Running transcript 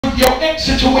your next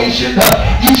situation,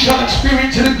 you shall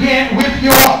experience it again with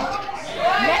your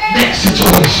next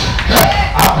situation.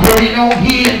 I'm hurrying on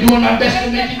here and doing my best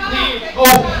to make it clear.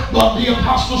 But the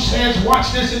apostle says,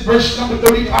 watch this in verse number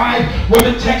 35,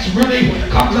 where the text really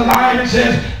comes alive and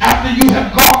says, after you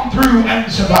have gone through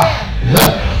and survived.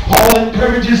 Paul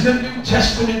encourages the New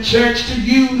Testament church to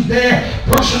use their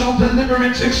personal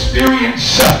deliverance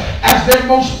experience as their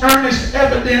most earnest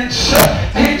evidence.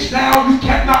 Hence now you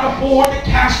cannot afford to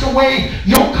cast away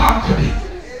your confidence.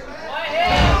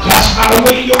 Cast not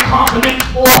away your confidence,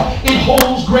 for it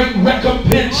holds great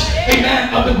recompense,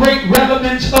 amen, of the great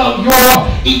relevance of your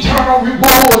eternal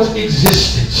rewards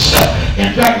existence.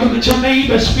 In fact, look at your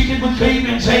neighbor speaking with faith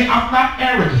and say, I'm not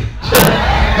arrogant,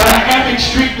 but I am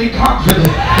extremely confident,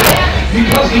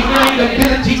 because the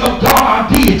inability of God, our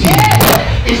deity,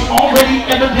 is already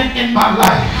evident in my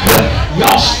life.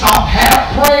 Y'all stop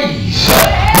half praise.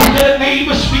 Look at a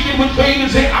neighbor speaking with faith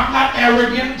and say, I'm not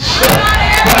arrogant,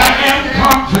 but I am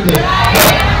confident,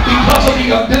 because of the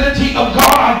ability of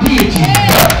God, our deity,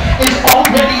 is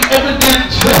already evident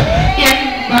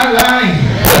in my life.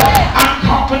 I'm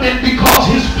confident because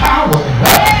his power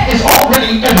is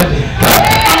already evident.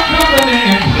 I'm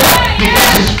confident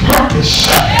because his purpose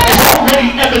is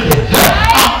already evident.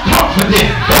 I'm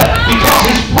confident because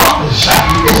his promise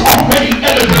is already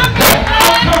evident.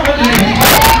 I'm confident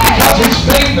because his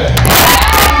favor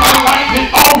in my life is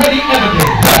already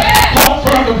evident. Paul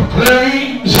further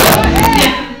proclaims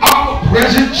in our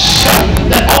presence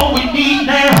that all we need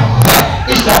now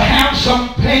is to have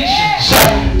some patience.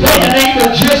 Tell your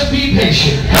neighbor, just be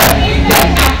patient.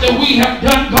 That after we have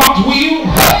done God's will,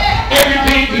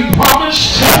 everything we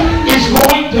promised is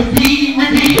going to be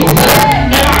revealed.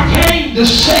 And I came to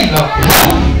Salem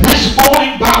this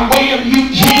morning by way of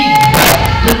Eugene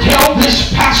to tell this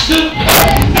pastor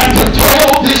and to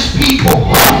tell this people.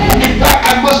 In fact,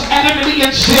 I must adamantly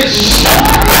insist,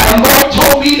 the Lord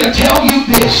told me to tell you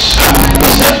this. He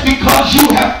says, because you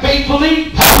have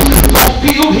faithfully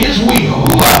fulfilled his will,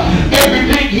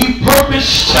 everything he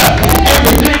purposed,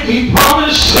 everything he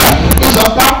promised is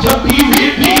about to be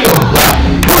revealed.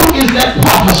 Who is that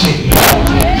prophecy?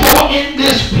 For in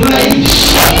this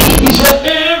place, he said,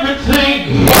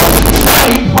 everything that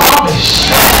he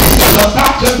promised is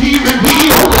about to be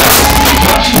revealed,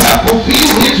 because you have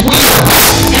fulfilled his will.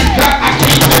 In fact, I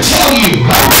came to tell you,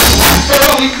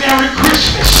 early Merry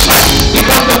Christmas,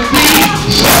 because the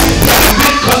things that have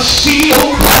been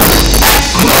concealed and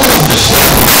closed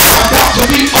are about to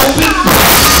be opened,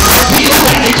 revealed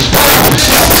and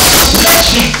exposed.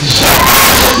 Blessings that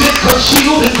have been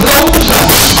concealed and closed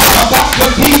are about to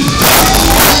be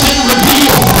opened,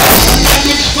 revealed and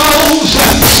exposed.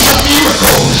 The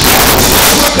miracles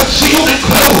that were concealed and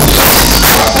closed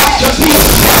are about to be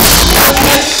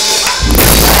opened,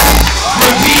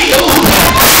 revealed.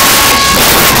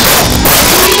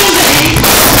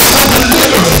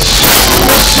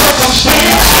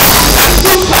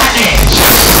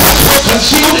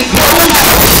 Concealed and closed,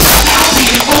 now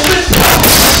being opened,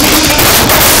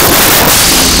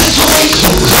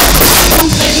 situations,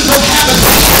 places of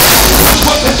habitation,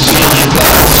 what concealed and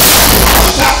closed,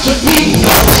 about to be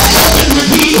open,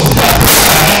 revealed,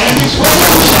 and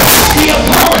exposed. The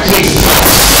authority,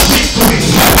 victory,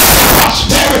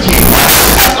 prosperity,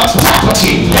 and the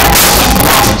property,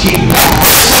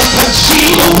 was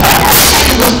concealed, and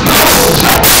it was closed.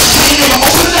 They didn't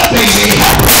open it up, baby.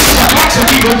 It's about to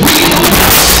be revealed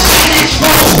and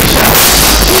exposed.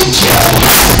 Future,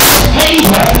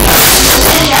 favor,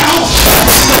 way out,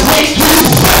 the way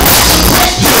through,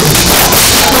 breakthrough,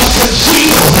 that was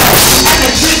concealed, and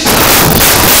it's been closed.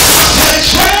 And it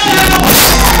shall be open,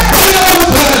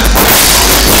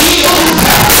 revealed,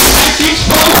 and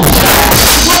exposed.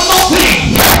 One more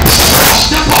thing,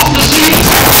 step off the scene. You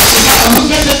gotta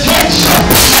look at the text,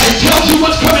 and it tells you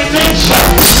what's coming next.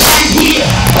 Right here,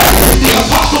 the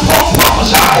Apostle Paul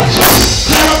prophesies,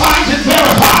 clarifies and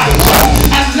verifies,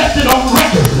 and left it on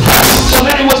record, so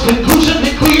that it was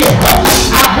conclusively clear.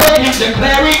 I heard him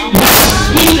declaring,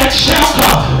 he that shall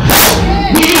come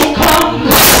will come,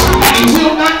 and he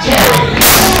will not tarry.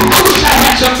 I wish I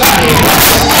had somebody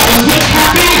that would get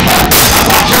happy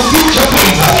about your future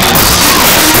favor.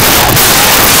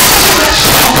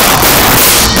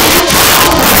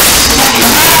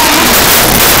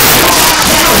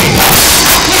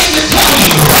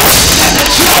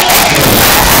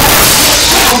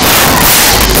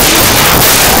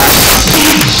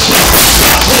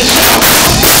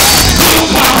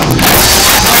 Peace,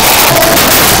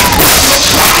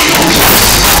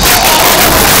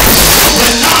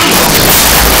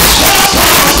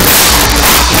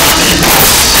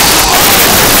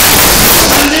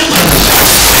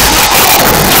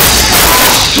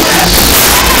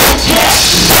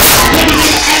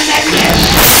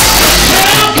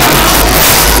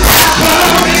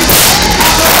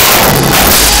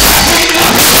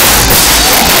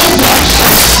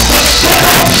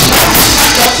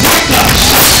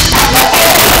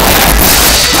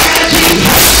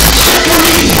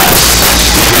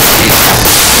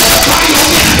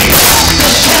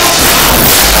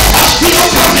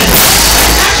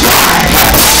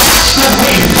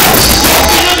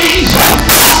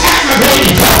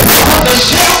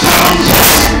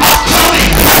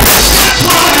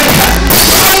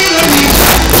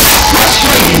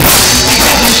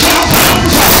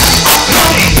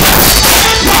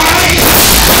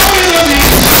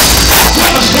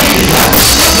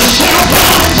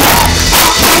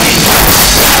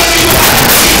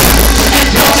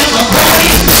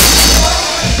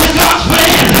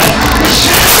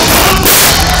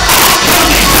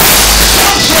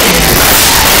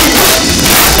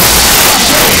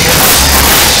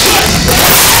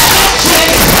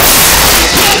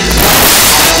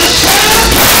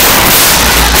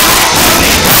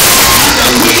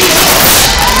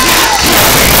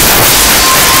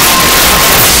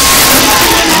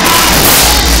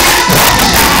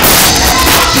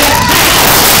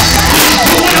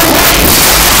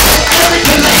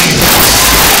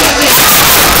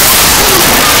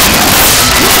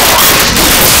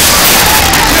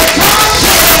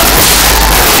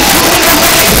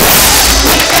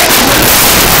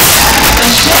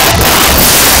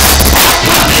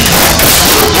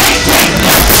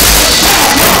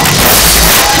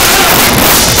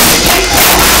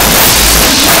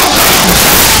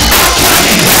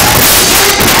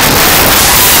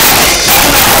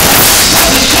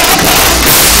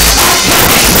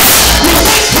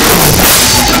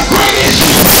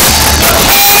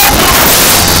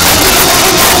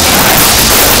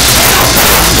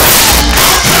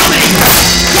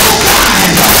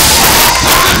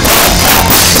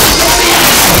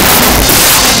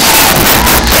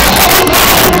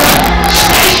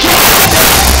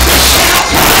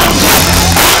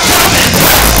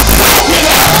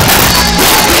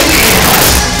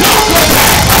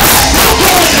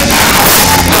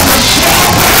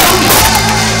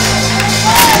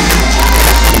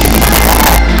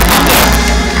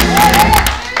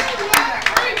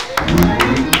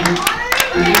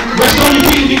 Rest on your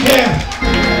feet if you can.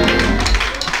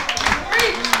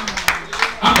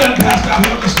 I'm done, Pastor. I've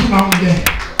held this too long today.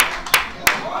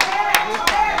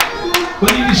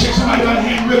 But you need to shake somebody by the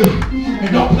hand, really.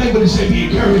 And don't play with it. Say, be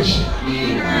encouraged.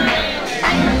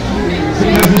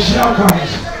 Because the shall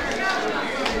comes.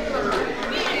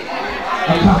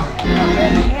 Come.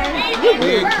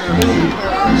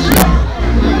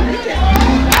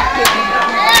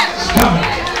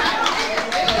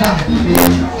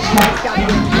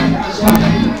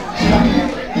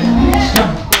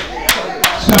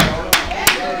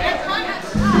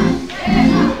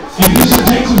 And this will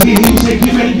take some heat. He will say,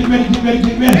 get ready, get ready, get ready,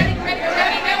 get ready.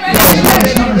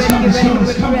 It's coming, it's coming, it's coming,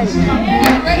 it's coming, it's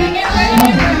coming.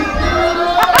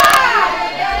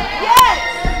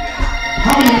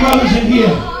 How many brothers in here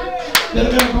that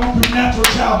have ever gone through natural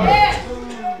childbirth?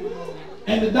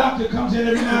 And the doctor comes in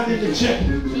every now and then to check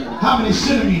how many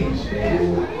centimeters.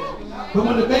 But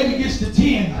when the baby gets to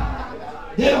 10,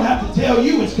 they don't have to tell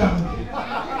you it's coming.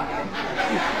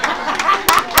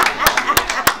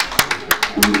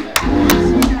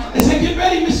 They say, get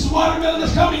ready, Mrs. Watermelon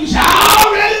is coming. You say, I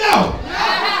already know.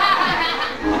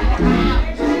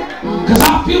 Because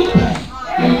I feel the pain.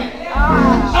 I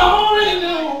already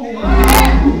know.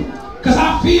 Because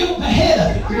I feel the head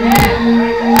of it. I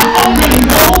already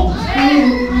know.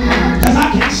 Because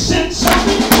I can sense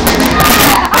something.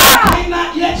 I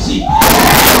cannot yet see.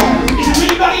 Is there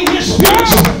anybody in here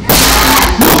spiritual?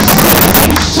 You'll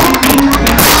see something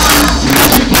that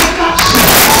you cannot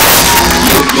see.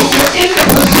 You're in the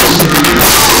position.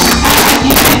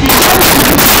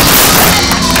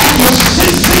 And you're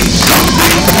sensing something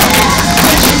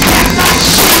that you cannot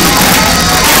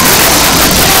see.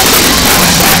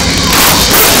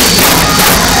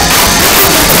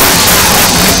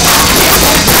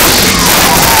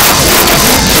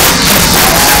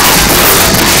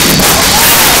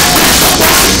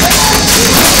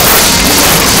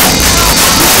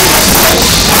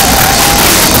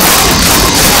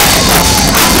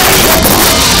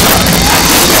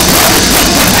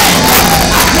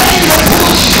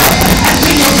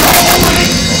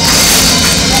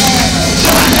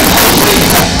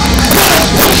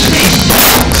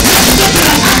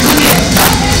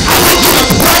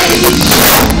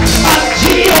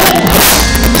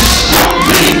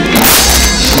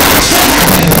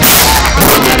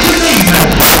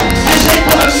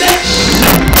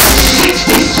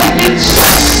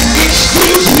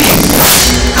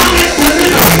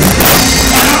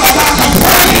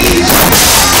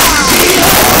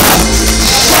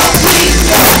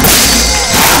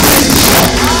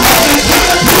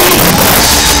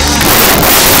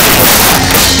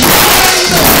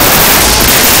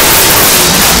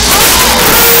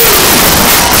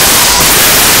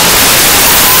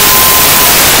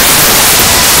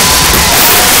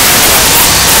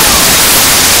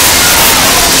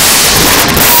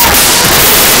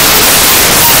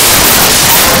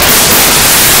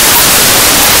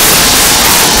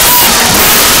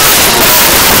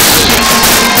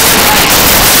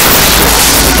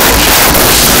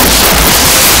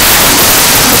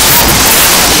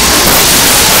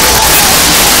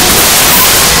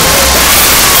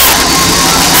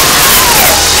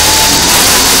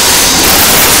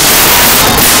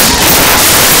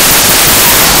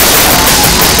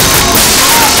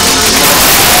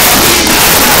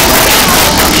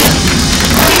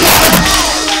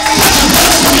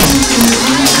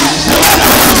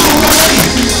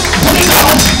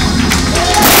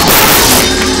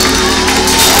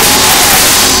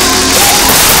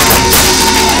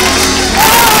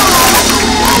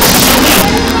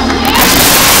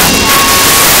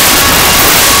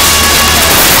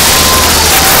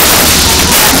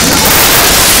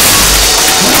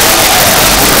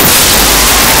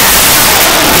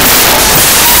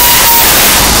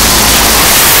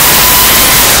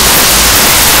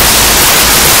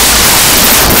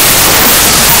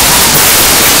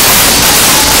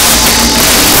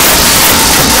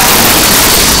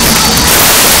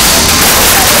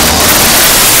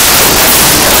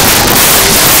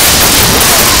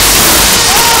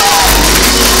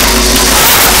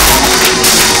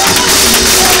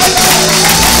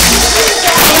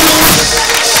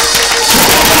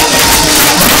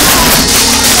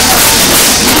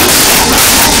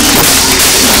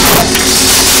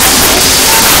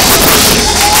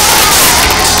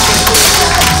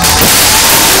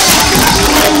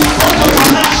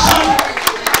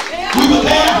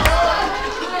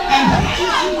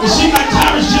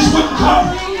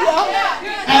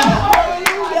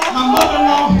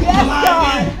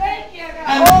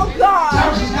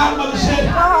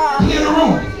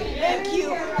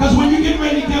 Because when you get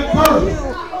ready to give birth,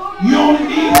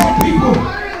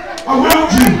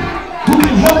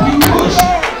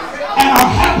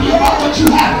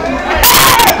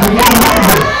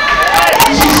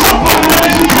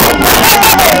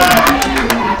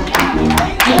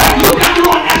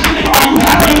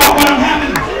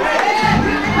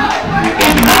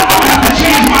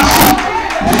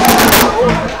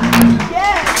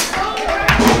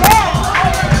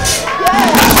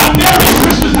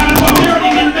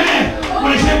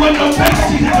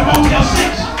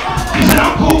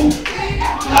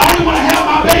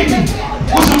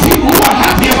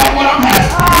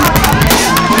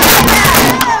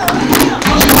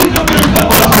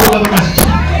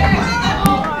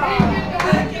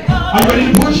 Are you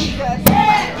ready to push?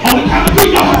 On the count of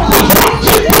three, y'all have to push. 1,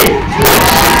 2, 3.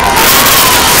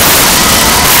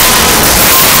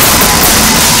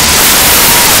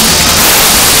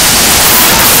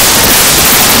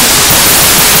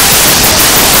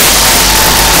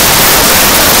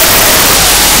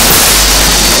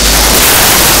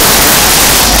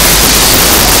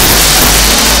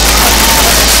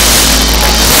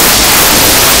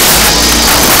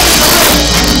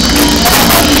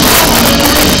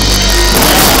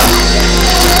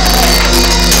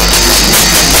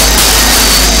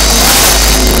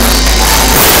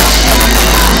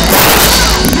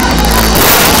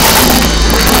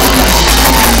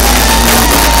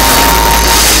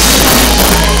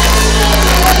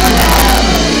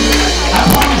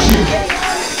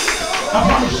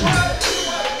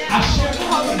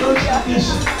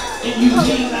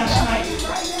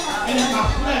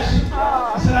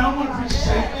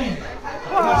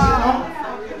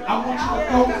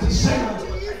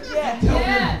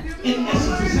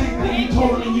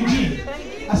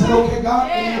 Okay, God,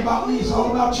 it ain't about me, it's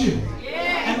all about you.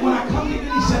 And when I come to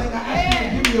any setting, I ask you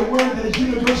to give me a word that is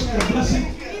universally a blessing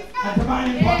and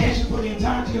divine impartation for the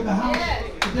entirety of the house.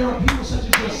 If there are people such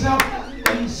as yourself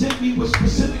that He sent me with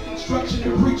specific instruction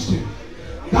to preach to.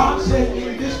 God said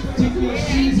in this particular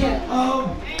season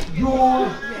of your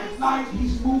life,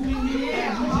 He's moving you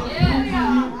and He's improving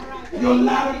you. Your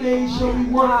latter days shall be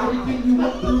worth everything you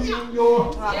went through in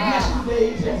your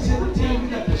yesterdays. And He said to tell you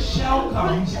that the shall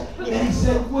comes that He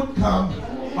said would come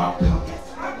are coming.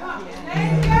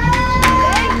 Thank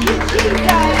you, Jesus.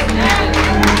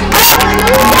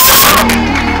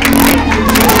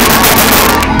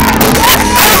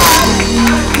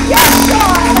 Yes,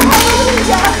 God.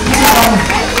 Hallelujah.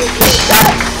 Thank you, Jesus.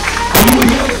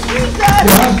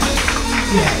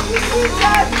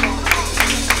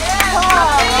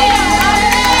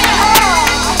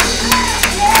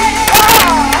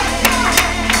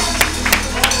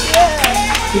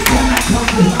 It cannot come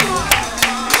to Him.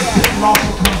 It can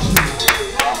also come to you.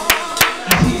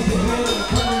 As He is the head of the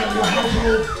covering of your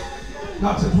household,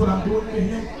 God says what I'm doing for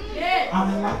Him, I'm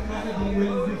in like manner getting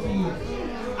ready to do for you.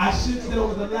 I sense that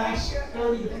over the last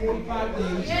 30 to 45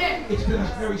 days, it's been a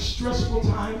very stressful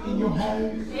time in your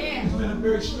home. It's been a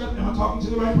very stressful, am I talking to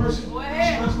the right person?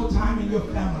 Stressful time in your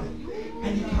family.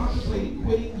 And you contemplated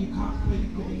quitting, you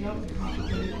contemplated giving up, you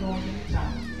contemplated throwing in the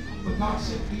towel. But God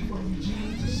sent me from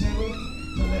Eugene to Salem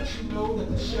to let you know that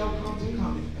the shall comes are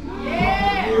coming. The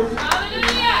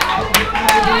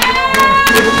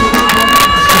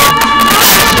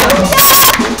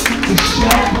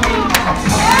shall comes are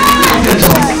coming. The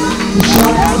shall comes, the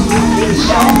shall comes are coming. The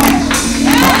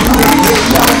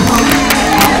shall comes are coming. The shall comes are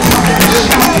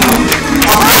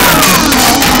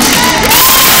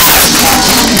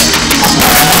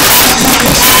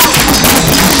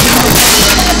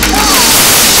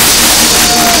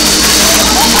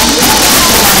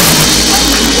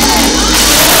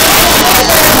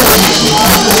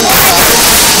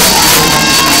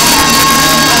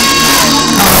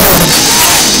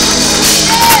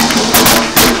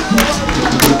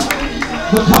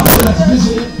the couple that's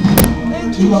visited,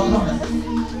 you are coming.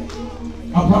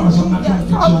 I promise I'm not trying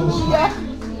to put you on the spot.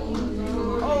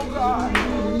 Oh God.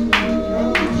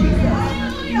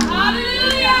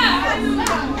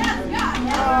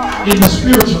 In the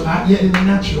spiritual, not yet in the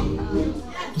natural,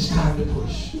 it's time to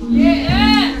push.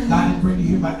 God didn't bring you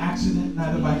here by accident,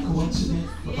 neither by coincidence,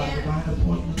 but by divine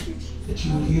appointment that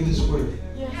you would hear this word.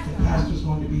 The pastor's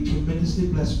going to be tremendously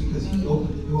blessed because he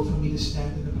opened the door for me to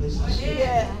stand in the place I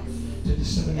stood. To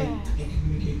disseminate and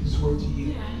communicate this word to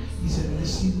you. He said in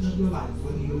this season of your life,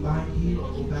 whether you abide here or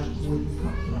go back to where you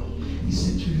come from, He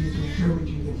sent you here to encourage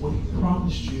you that what He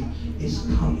promised you is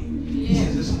coming. He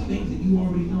says there's some things that you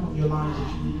already know in your lives that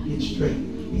you need to get straight.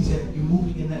 He said you're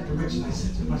moving in that direction. I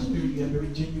sense in my spirit you have very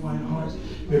genuine hearts,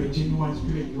 very genuine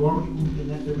spirit. You're already moving in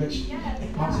that direction. And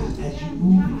God says as you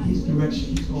move in His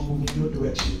direction, He's going to move in your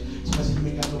direction. So I said you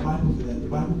may got the Bible for that. The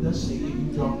Bible does say if you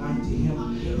draw nigh to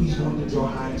Him, He's going to draw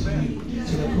nigh to you.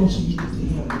 So the closer you get to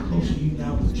Him, the closer you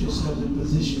now put yourselves in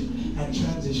position and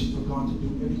transition for God to do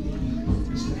everything He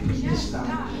purposed in this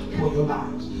time for your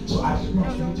lives. So I just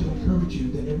want you to encourage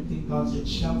you that everything God said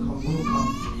shall come, will come,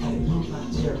 and it will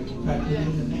not tarry. In fact,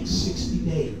 within the next 60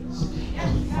 days, as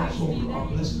we cross over, are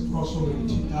blessed to cross over to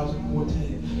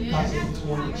 2014, God said He's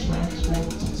going to transform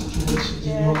some situations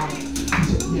in your life. He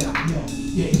said,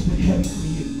 yeah, it's been heavy for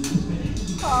you. It's been heavy.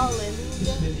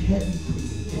 It's been heavy for you.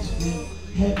 It's been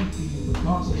heavy for you. But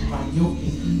God says, my yoke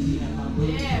is easy and my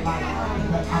burden is light. In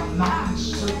fact, I'm knocking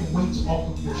certain weights off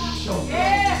of your shoulders.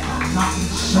 I'm knocking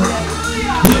certain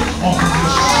weights off of your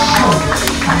shoulders.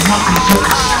 I'm knocking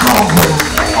certain strongholds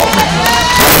over your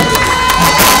soul.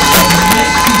 The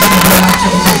next season of your life,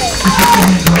 just put your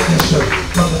hands right there, sir.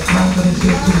 From the crown of his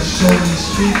head to the sole of his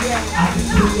feet, I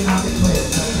decree and I declare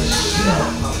that the shall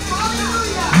come.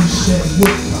 You said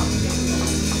would come.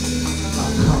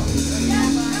 I'm coming.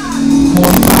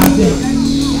 45 days.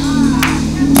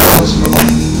 Praise the Lord.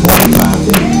 45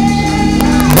 days.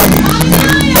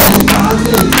 45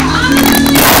 days.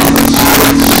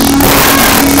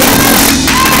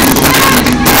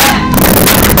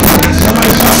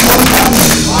 Somebody shout 45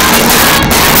 days.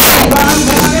 45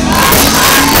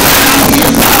 days.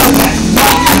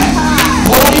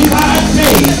 45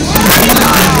 days.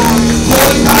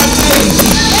 45 days.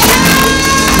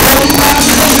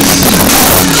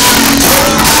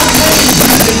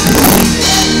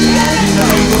 In the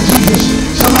name of Jesus,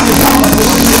 somebody call it.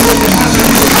 What's the word that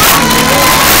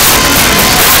happened?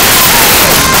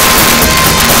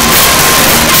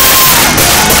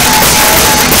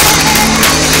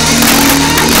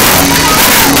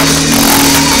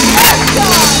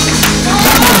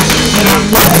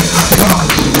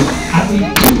 I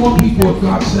need 2 more people if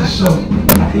God says so.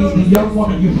 I need the young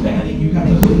woman you're fanning. You got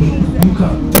the hoodie. You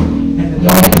come. And the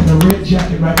dog in the red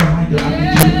jacket right behind her. I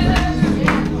need you to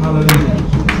come. Hallelujah.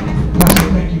 Pastor,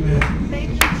 thank you, man.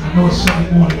 I know it's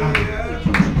Sunday morning. I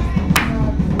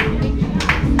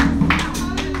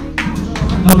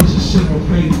know this is Center of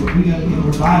Faith, but we got to get a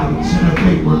revival. Center of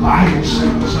Faith revival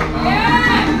service.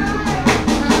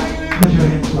 Put your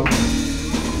hands up.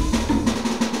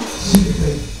 See the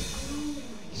faith.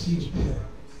 See the faith.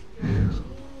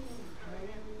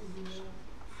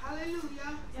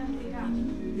 Hallelujah.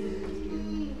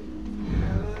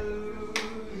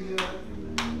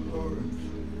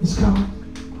 It's coming.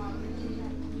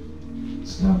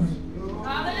 It's coming.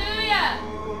 Hallelujah.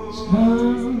 It's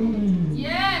coming.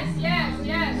 Yes, yes,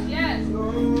 yes, yes.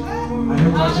 I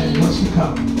heard God say, what's to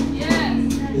come Yes.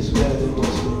 is better than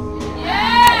what's been.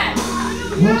 Yes.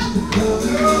 What's to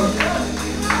come?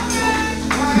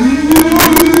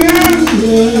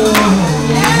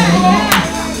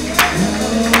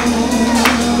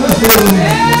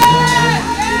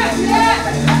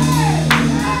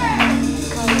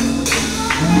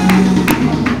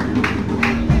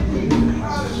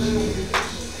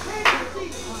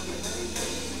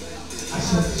 I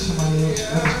said to somebody else,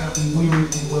 let us not be weary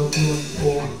in well doing,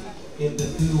 for in the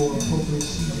due or appropriate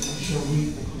season we shall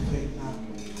reap if we faint not.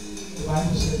 The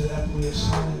Bible says that after we have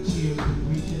sown in tears, we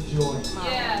reap in joy.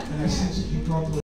 Yes. And I sense that you draw through